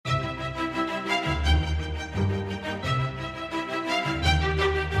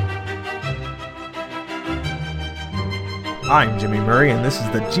I'm Jimmy Murray, and this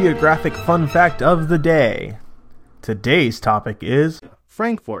is the Geographic Fun Fact of the Day. Today's topic is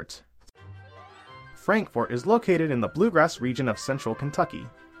Frankfort. Frankfort is located in the bluegrass region of central Kentucky.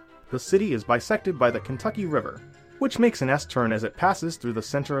 The city is bisected by the Kentucky River, which makes an S-turn as it passes through the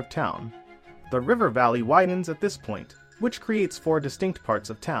center of town. The river valley widens at this point, which creates 4 distinct parts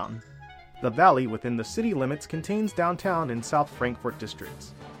of town. The valley within the city limits contains downtown and South Frankfort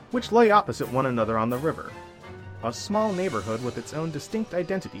districts, which lay opposite one another on the river. A small neighborhood with its own distinct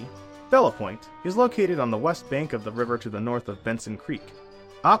identity, Bella Point, is located on the west bank of the river to the north of Benson Creek,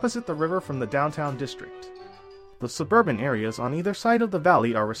 opposite the river from the downtown district. The suburban areas on either side of the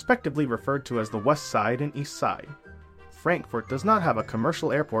valley are respectively referred to as the West Side and East Side. Frankfort does not have a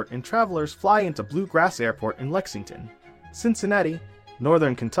commercial airport, and travelers fly into Bluegrass Airport in Lexington, Cincinnati,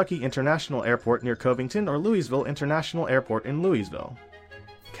 Northern Kentucky International Airport near Covington, or Louisville International Airport in Louisville.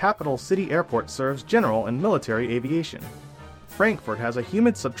 Capital City Airport serves general and military aviation. Frankfort has a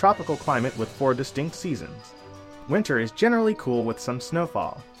humid subtropical climate with 4 distinct seasons. Winter is generally cool with some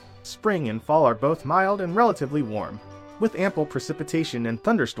snowfall. Spring and fall are both mild and relatively warm, with ample precipitation and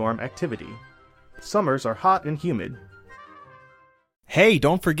thunderstorm activity. Summers are hot and humid. Hey,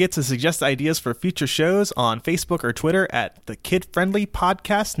 don't forget to suggest ideas for future shows on Facebook or Twitter at the Kid Friendly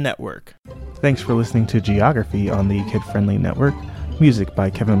Podcast Network. Thanks for listening to Geography on the Kid Friendly Network. Music by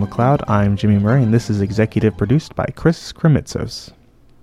Kevin MacLeod. I'm Jimmy Murray, and this is executive produced by Chris Kremitzos.